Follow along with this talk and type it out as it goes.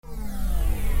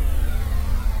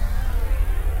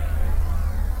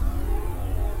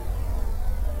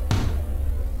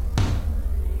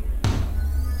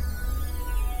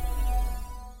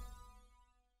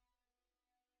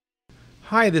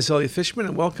Hi, this is Elliot Fishman,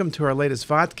 and welcome to our latest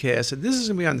vodcast. And this is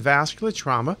going to be on vascular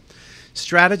trauma,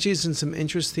 strategies, and some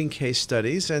interesting case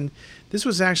studies. And this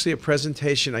was actually a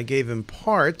presentation I gave in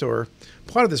part of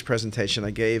this presentation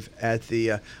I gave at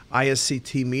the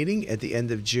ISCT meeting at the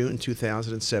end of June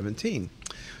 2017.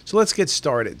 So let's get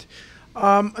started.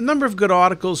 A number of good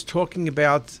articles talking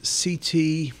about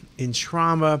CT in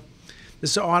trauma.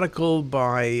 This article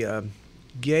by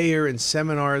Gayer in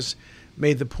Seminars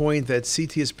made the point that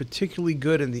CT is particularly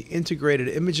good in the integrated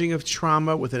imaging of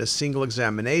trauma within a single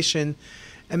examination,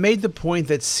 and made the point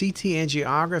that CT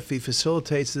angiography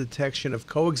facilitates the detection of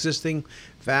coexisting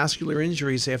vascular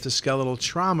injuries after skeletal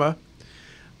trauma.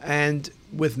 And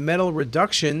with metal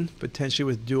reduction, potentially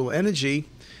with dual energy,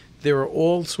 there are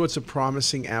all sorts of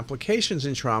promising applications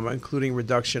in trauma, including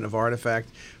reduction of artifact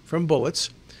from bullets.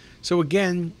 So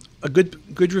again, a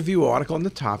good review article on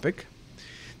the topic.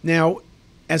 Now,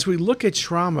 as we look at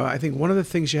trauma, I think one of the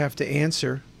things you have to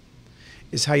answer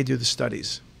is how you do the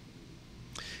studies.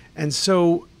 And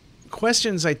so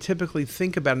questions I typically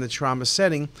think about in the trauma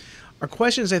setting are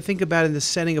questions I think about in the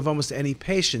setting of almost any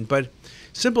patient. But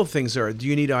simple things are, do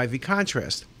you need IV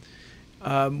contrast?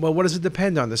 Well, what does it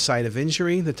depend on? The site of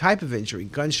injury, the type of injury.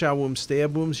 Gunshot wounds,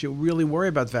 stab wounds, you'll really worry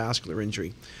about vascular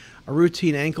injury. A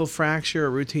routine ankle fracture, a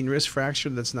routine wrist fracture,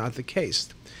 that's not the case.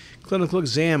 Clinical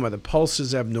exam, are the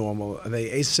pulses abnormal? Are they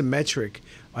asymmetric?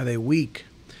 Are they weak?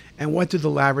 And what do the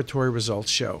laboratory results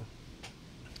show?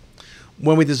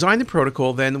 When we design the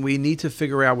protocol, then we need to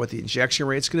figure out what the injection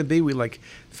rate is going to be. We like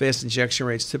fast injection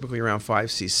rates, typically around 5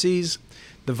 cc's.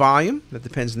 The volume, that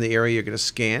depends on the area you're going to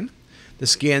scan. The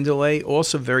scan delay,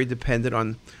 also very dependent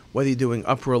on whether you're doing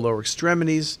upper or lower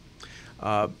extremities.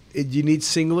 You need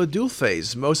single or dual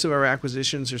phase. Most of our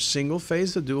acquisitions are single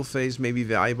phase. The dual phase may be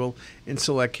valuable in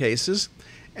select cases.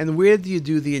 And where do you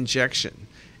do the injection?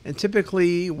 And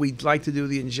typically, we'd like to do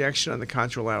the injection on the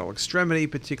contralateral extremity,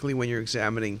 particularly when you're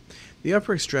examining the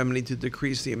upper extremity to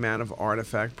decrease the amount of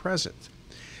artifact present.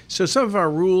 So some of our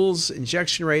rules: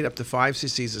 injection rate up to 5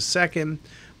 cc's a second,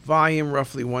 volume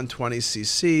roughly 120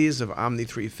 cc's of Omni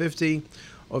 350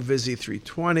 or Visi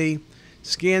 320.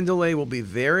 Scan delay will be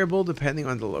variable depending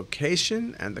on the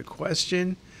location and the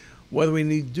question. Whether we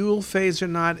need dual phase or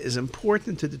not is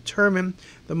important to determine.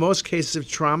 The most cases of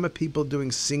trauma, people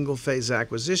doing single phase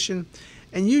acquisition,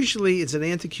 and usually it's an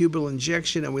antecubital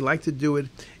injection, and we like to do it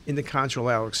in the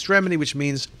contralateral extremity, which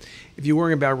means if you're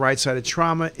worrying about right-sided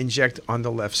trauma, inject on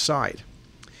the left side.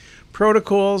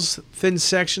 Protocols: thin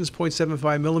sections,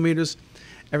 0.75 millimeters.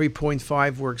 Every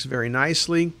 0.5 works very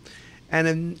nicely. And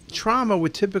in trauma, we're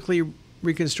typically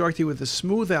reconstructing with a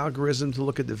smooth algorithm to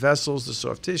look at the vessels, the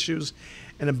soft tissues,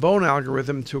 and a bone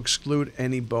algorithm to exclude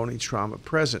any bony trauma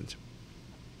present.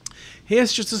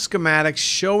 Here's just a schematic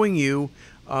showing you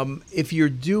if you're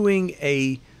doing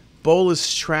a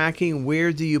bolus tracking,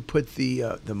 where do you put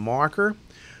the marker?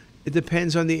 It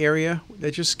depends on the area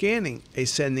that you're scanning.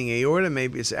 Ascending aorta,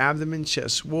 maybe it's abdomen,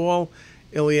 chest wall,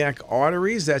 iliac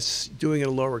arteries, that's doing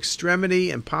a lower extremity,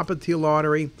 and popliteal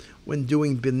artery when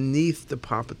doing beneath the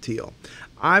popliteal.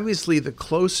 Obviously, the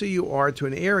closer you are to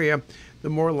an area, the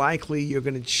more likely you're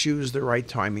going to choose the right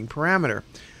timing parameter.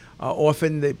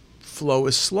 Often the flow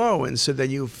is slow, and so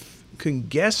then you can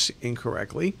guess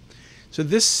incorrectly. So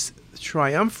this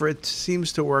triumvirate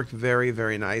seems to work very,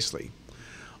 very nicely.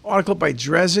 Article by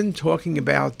Dresden talking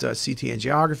about CT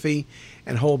angiography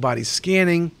and whole body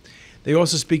scanning. They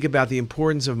also speak about the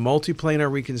importance of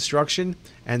multiplanar reconstruction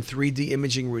and 3D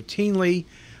imaging routinely.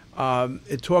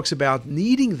 It talks about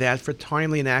needing that for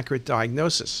timely and accurate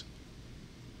diagnosis.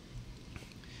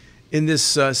 In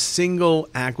this single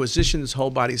acquisition, this whole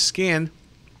body scan,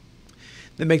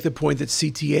 they make the point that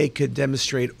CTA could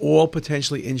demonstrate all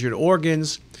potentially injured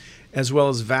organs, as well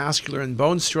as vascular and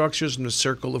bone structures from the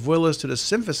circle of Willis to the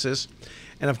symphysis.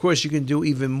 And of course, you can do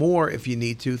even more if you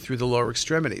need to through the lower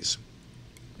extremities.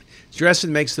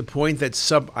 Dresden makes the point that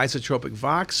subisotropic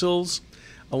voxels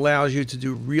allows you to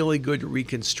do really good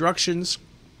reconstructions.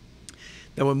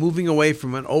 That we're moving away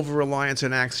from an over-reliance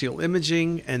on axial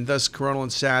imaging, and thus coronal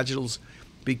and sagittals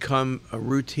become a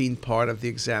routine part of the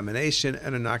examination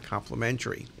and are not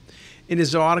complementary. In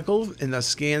his article, in the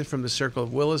scan from the circle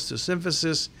of Willis to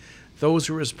symphysis, those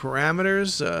were his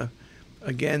parameters.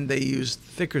 Again, they used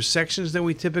thicker sections than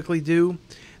we typically do.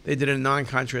 They did a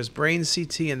non-contrast brain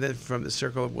CT, and then from the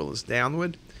circle of Willis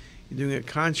downward. You're doing a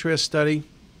contrast study.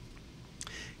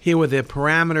 Here were their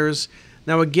parameters.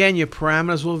 Now again, your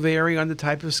parameters will vary on the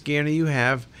type of scanner you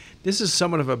have. This is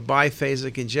somewhat of a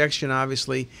biphasic injection,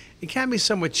 obviously. It can be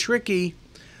somewhat tricky.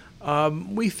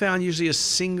 We found usually a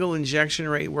single injection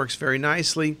rate works very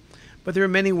nicely, but there are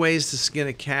many ways to skin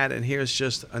a cat, and here's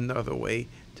just another way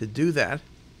to to do that.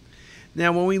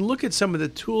 Now, when we look at some of the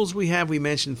tools we have, we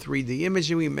mentioned 3D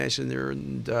imaging, we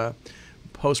mentioned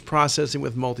post-processing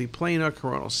with multiplanar,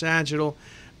 coronal sagittal,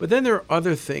 but then there are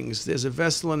other things. There's a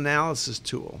vessel analysis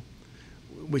tool,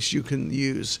 which you can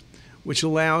use, which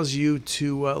allows you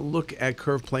to look at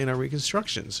curved planar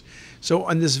reconstructions. So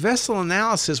on this vessel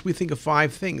analysis, we think of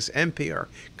 5 things: MPR,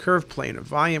 curved planar,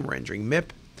 volume rendering, MIP,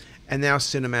 and now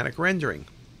cinematic rendering.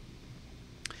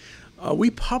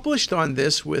 We published on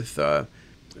this with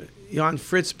Jan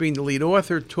Fritz being the lead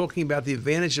author, talking about the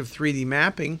advantage of 3D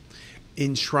mapping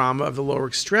in trauma of the lower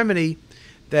extremity,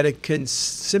 that it can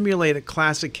simulate a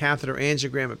classic catheter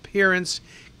angiogram appearance,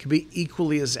 can be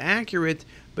equally as accurate,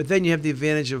 but then you have the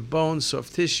advantage of bone,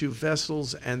 soft tissue,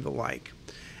 vessels, and the like.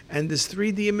 And this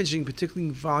 3D imaging,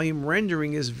 particularly volume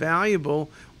rendering, is valuable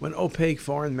when opaque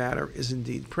foreign matter is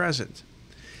indeed present.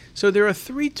 So there are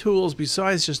 3 tools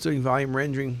besides just doing volume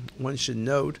rendering, one should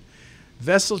note: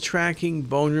 vessel tracking,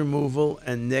 bone removal,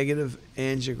 and negative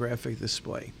angiographic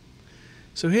display.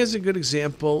 So here's a good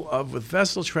example of, with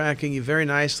vessel tracking, you very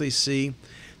nicely see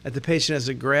that the patient has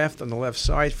a graft on the left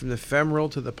side from the femoral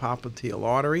to the popliteal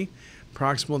artery.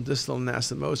 Proximal and distal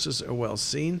anastomosis are well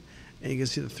seen, and you can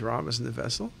see the thrombus in the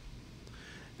vessel.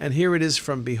 And here it is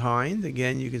from behind.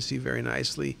 Again, you can see very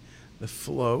nicely the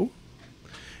flow.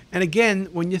 And again,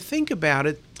 when you think about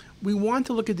it, we want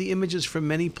to look at the images from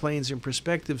many planes and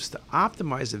perspectives to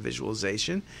optimize the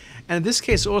visualization. And in this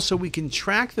case also, we can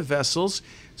track the vessels.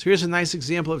 So here's a nice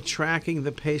example of tracking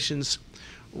the patient's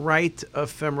right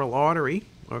femoral artery,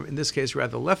 or in this case,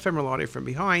 rather, the left femoral artery from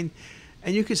behind.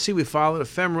 And you can see we follow the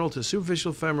femoral to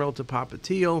superficial femoral to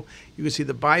popliteal. You can see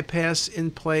the bypass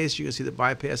in place. You can see the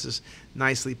bypass is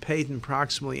nicely patent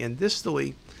proximally and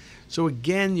distally. So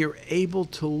again, you're able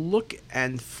to look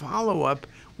and follow up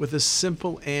with a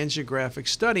simple angiographic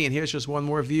study. And here's just one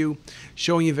more view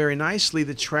showing you very nicely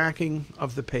the tracking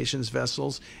of the patient's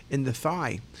vessels in the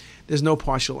thigh. There's no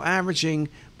partial averaging.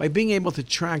 By being able to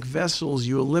track vessels,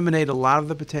 you eliminate a lot of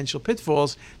the potential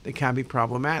pitfalls that can be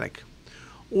problematic.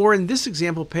 Or in this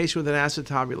example, patient with an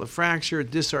acetabular fracture,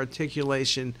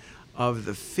 disarticulation of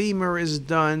the femur is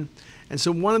done. And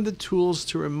so one of the tools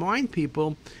to remind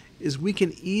people is we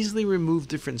can easily remove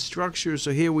different structures.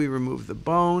 So here we remove the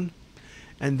bone,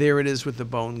 and there it is with the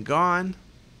bone gone.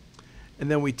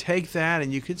 And then we take that,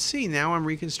 and you can see now I'm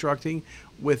reconstructing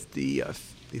with the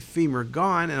femur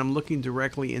gone, and I'm looking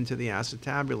directly into the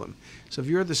acetabulum. So if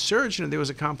you're the surgeon and there was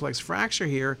a complex fracture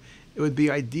here, it would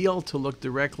be ideal to look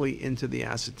directly into the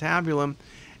acetabulum.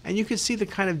 And you can see the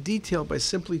kind of detail by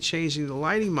simply changing the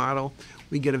lighting model.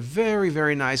 We get a very,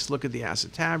 very nice look at the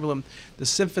acetabulum, the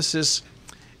symphysis,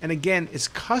 and again, it's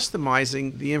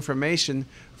customizing the information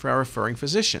for our referring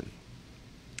physician.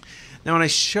 Now, when I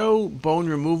show bone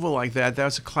removal like that,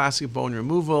 that's a classic bone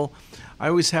removal. I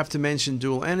always have to mention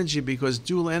dual energy, because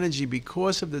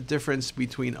of the difference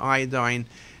between iodine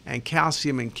and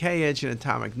calcium and K-edge and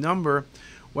atomic number,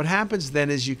 what happens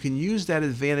then is you can use that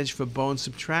advantage for bone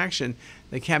subtraction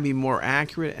that can be more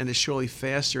accurate and is surely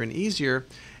faster and easier.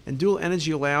 And dual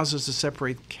energy allows us to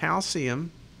separate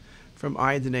calcium from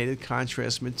iodinated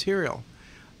contrast material.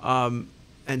 And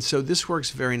so this works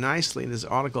very nicely, and this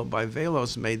article by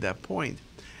Velos made that point.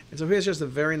 And so here's just a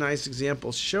very nice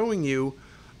example showing you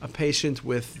a patient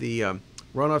with the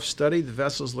runoff study. The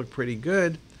vessels look pretty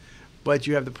good, but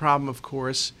you have the problem, of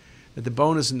course, that the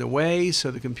bone is in the way,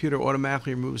 so the computer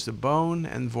automatically removes the bone,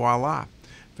 and voila.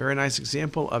 Very nice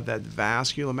example of that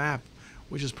vascular map,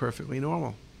 which is perfectly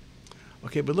normal.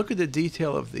 Okay, but look at the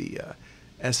detail of the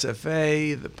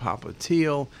SFA, the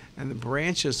popliteal, and the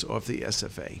branches of the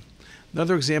SFA.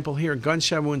 Another example here,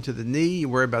 gunshot wound to the knee. You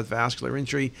worry about vascular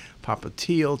injury,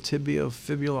 popliteal,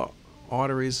 tibiofibular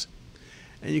arteries.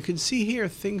 And you can see here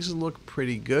things look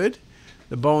pretty good.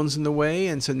 The bone's in the way,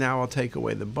 and so now I'll take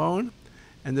away the bone.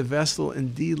 And the vessel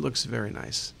indeed looks very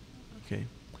nice. Okay,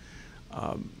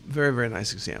 very, very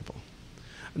nice example.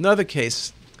 Another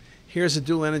case, here's a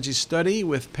dual energy study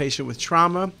with patient with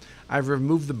trauma. I've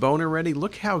removed the bone already.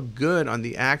 Look how good on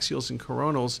the axials and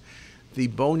coronals the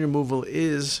bone removal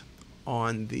is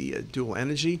on the dual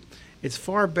energy. It's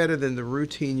far better than the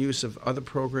routine use of other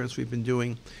programs we've been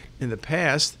doing in the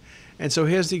past. And so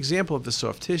here's the example of the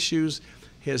soft tissues.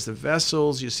 Here's the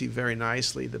vessels. You see very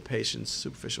nicely the patient's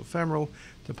superficial femoral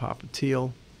to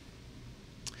popliteal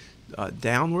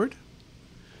downward.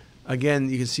 Again,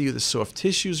 you can see the soft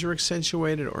tissues are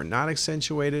accentuated or not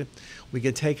accentuated. We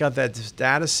can take out that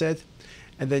data set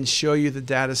and then show you the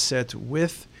data set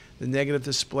with the negative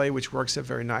display, which works out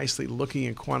very nicely, looking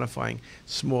and quantifying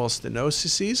small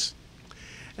stenoses.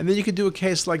 And then you could do a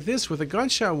case like this with a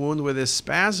gunshot wound where there's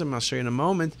spasm, I'll show you in a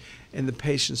moment, in the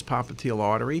patient's popliteal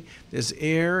artery. There's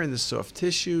air in the soft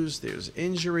tissues. There's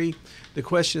injury. The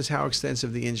question is how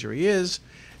extensive the injury is.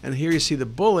 And here you see the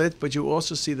bullet, but you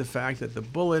also see the fact that the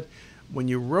bullet, when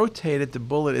you rotate it, the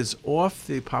bullet is off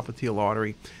the popliteal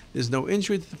artery. There's no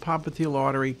injury to the popliteal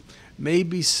artery,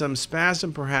 maybe some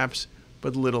spasm perhaps,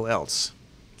 but little else.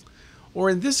 Or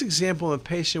in this example, a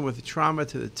patient with trauma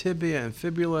to the tibia and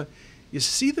fibula, you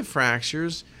see the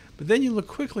fractures, but then you look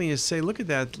quickly and you say, look at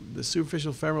that, the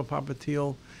superficial femoral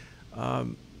popliteal,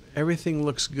 everything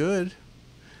looks good,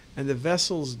 and the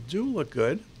vessels do look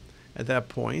good at that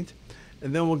point.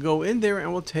 And then we'll go in there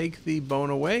and we'll take the bone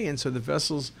away, and so the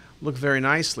vessels look very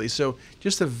nicely. So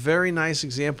just a very nice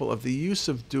example of the use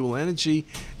of dual energy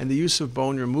and the use of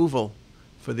bone removal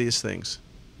for these things.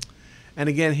 And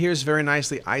again, here's very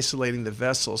nicely isolating the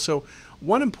vessel. So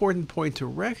one important point to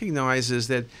recognize is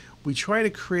that we try to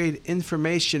create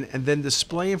information and then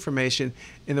display information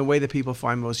in the way that people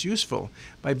find most useful.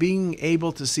 By being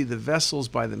able to see the vessels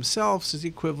by themselves is the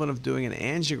equivalent of doing an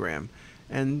angiogram.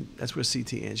 And that's where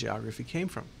CT angiography came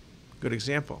from. Good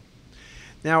example.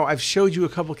 Now, I've showed you a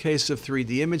couple cases of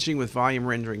 3D imaging with volume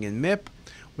rendering in MIP.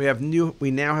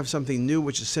 We now have something new,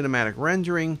 which is cinematic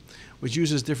rendering, which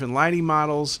uses different lighting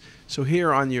models. So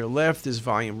here on your left is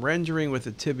volume rendering with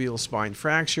a tibial spine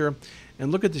fracture.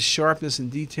 And look at the sharpness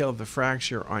and detail of the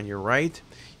fracture on your right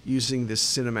using this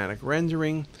cinematic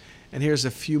rendering. And here's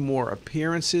a few more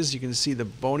appearances. You can see the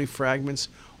bony fragments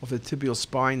of the tibial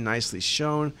spine nicely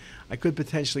shown. I could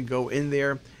potentially go in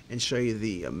there and show you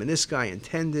the menisci and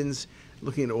tendons,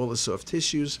 looking at all the soft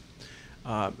tissues.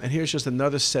 And here's just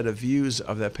another set of views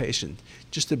of that patient.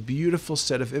 Just a beautiful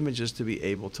set of images to be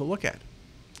able to look at.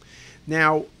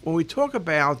 Now, when we talk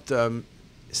about CT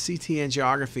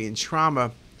angiography and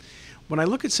trauma, when I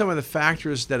look at some of the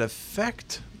factors that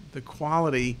affect the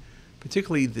quality,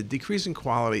 particularly the decrease in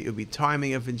quality, it would be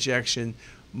timing of injection,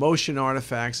 motion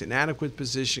artifacts, inadequate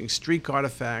positioning, streak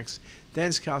artifacts,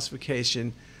 dense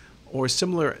calcification, or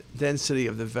similar density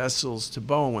of the vessels to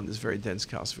bone when there's very dense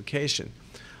calcification.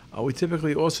 We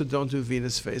typically also don't do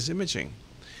venous phase imaging.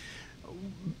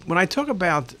 When I talk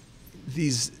about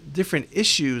these different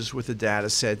issues with the data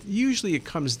set, usually it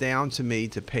comes down to me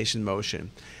to patient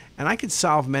motion. And I can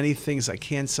solve many things. I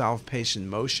can't solve patient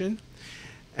motion.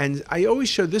 And I always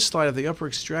show this slide of the upper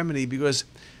extremity because,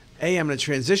 A, I'm going to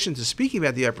transition to speaking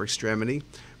about the upper extremity,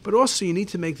 but also you need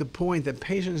to make the point that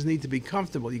patients need to be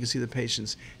comfortable. You can see the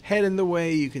patient's head in the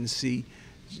way. You can see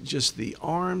just the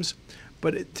arms.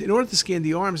 But in order to scan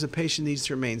the arms, the patient needs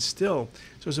to remain still.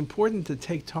 So it's important to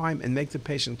take time and make the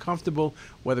patient comfortable,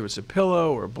 whether it's a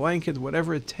pillow or a blanket,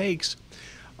 whatever it takes.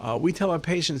 We tell our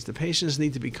patients the patients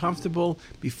need to be comfortable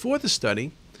before the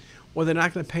study, or they're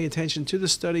not going to pay attention to the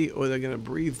study, or they're going to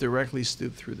breathe directly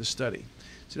through the study.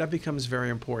 So that becomes very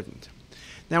important.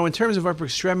 Now, in terms of upper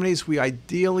extremities, we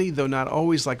ideally, though not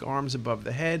always, like arms above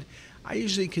the head. I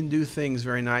usually can do things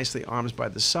very nicely, arms by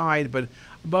the side, but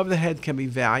above the head can be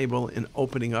valuable in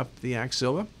opening up the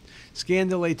axilla. Scan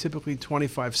delay typically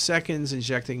 25 seconds,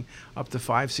 injecting up to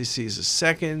 5 cc's a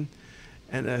second,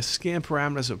 and a scan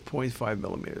parameters of 0.5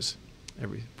 millimeters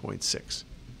every 0.6.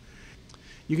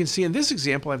 You can see in this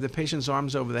example, I have the patient's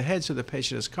arms over the head so the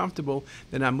patient is comfortable.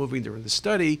 They're not moving during the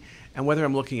study. And whether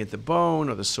I'm looking at the bone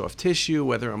or the soft tissue,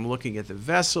 whether I'm looking at the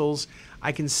vessels,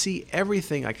 I can see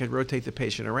everything. I can rotate the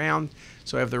patient around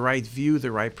so I have the right view,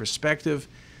 the right perspective.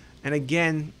 And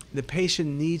again, the patient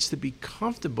needs to be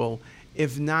comfortable.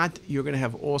 If not, you're going to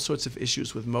have all sorts of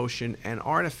issues with motion and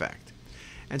artifact.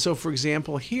 And so, for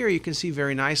example, here you can see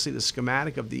very nicely the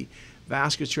schematic of the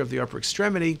vasculature of the upper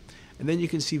extremity. And then you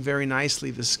can see very nicely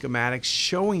the schematic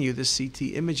showing you the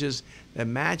CT images that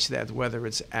match that, whether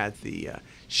it's at the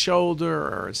shoulder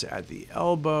or it's at the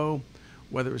elbow,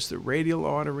 whether it's the radial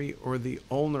artery or the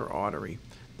ulnar artery.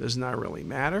 Does not really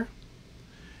matter.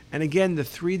 And again, the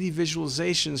 3D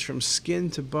visualizations from skin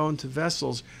to bone to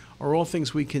vessels are all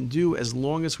things we can do as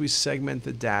long as we segment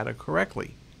the data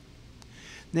correctly.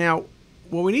 Now,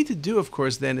 what we need to do, of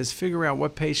course, then is figure out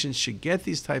what patients should get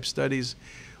these type studies.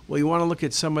 Well, you want to look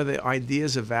at some of the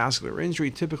ideas of vascular injury.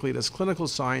 Typically, there's clinical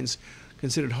signs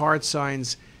considered hard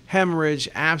signs, hemorrhage,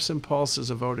 absent pulses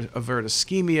of overt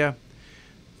ischemia,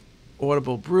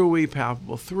 audible bruit,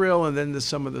 palpable thrill, and then there's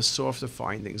some of the softer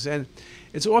findings. And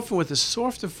it's often with the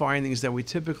softer findings that we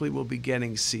typically will be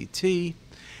getting CT.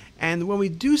 And when we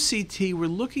do CT, we're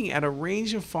looking at a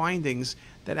range of findings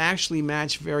that actually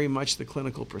match very much the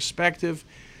clinical perspective.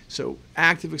 So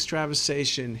active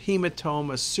extravasation,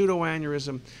 hematoma,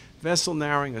 pseudoaneurysm, vessel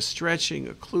narrowing, a stretching,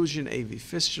 occlusion, AV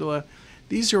fistula.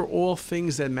 These are all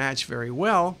things that match very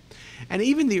well. And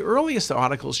even the earliest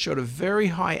articles showed a very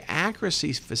high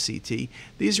accuracy for CT.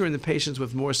 These are in the patients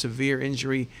with more severe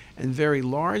injury and very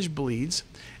large bleeds.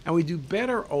 And we do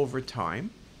better over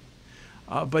time.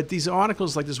 But these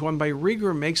articles, like this one by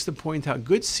Rieger, makes the point how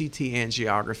good CT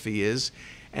angiography is.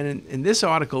 And in this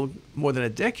article, more than a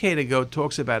decade ago,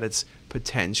 talks about its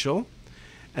potential.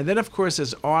 And then, of course,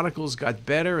 as articles got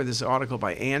better, this article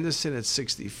by Anderson at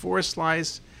 64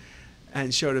 slice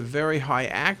and showed a very high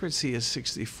accuracy of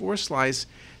 64 slice,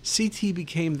 CT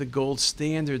became the gold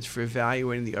standard for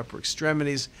evaluating the upper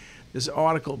extremities. This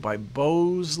article by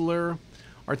Bosler,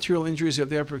 arterial injuries of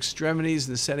the upper extremities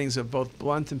in the settings of both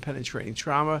blunt and penetrating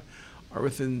trauma are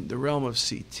within the realm of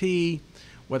CT,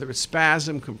 whether it's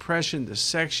spasm, compression,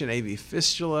 dissection, AV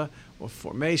fistula, or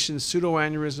formation,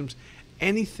 pseudoaneurysms,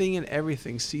 anything and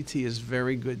everything CT is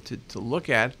very good to look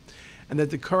at, and that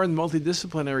the current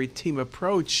multidisciplinary team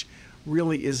approach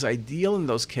really is ideal in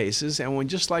those cases. And when,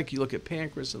 just like you look at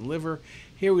pancreas and liver,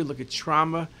 here we look at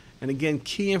trauma, and again,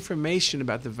 key information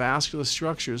about the vascular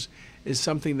structures is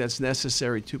something that's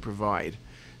necessary to provide.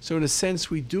 So in a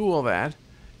sense, we do all that,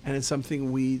 and it's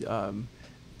something we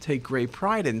take great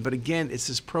pride in. But again, it's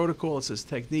this protocol, it's this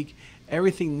technique.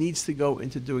 Everything needs to go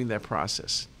into doing that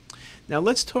process. Now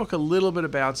let's talk a little bit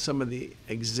about some of the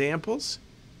examples,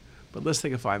 but let's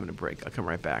take a 5-minute break. I'll come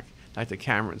right back. Dr.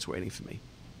 Cameron's waiting for me.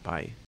 Bye.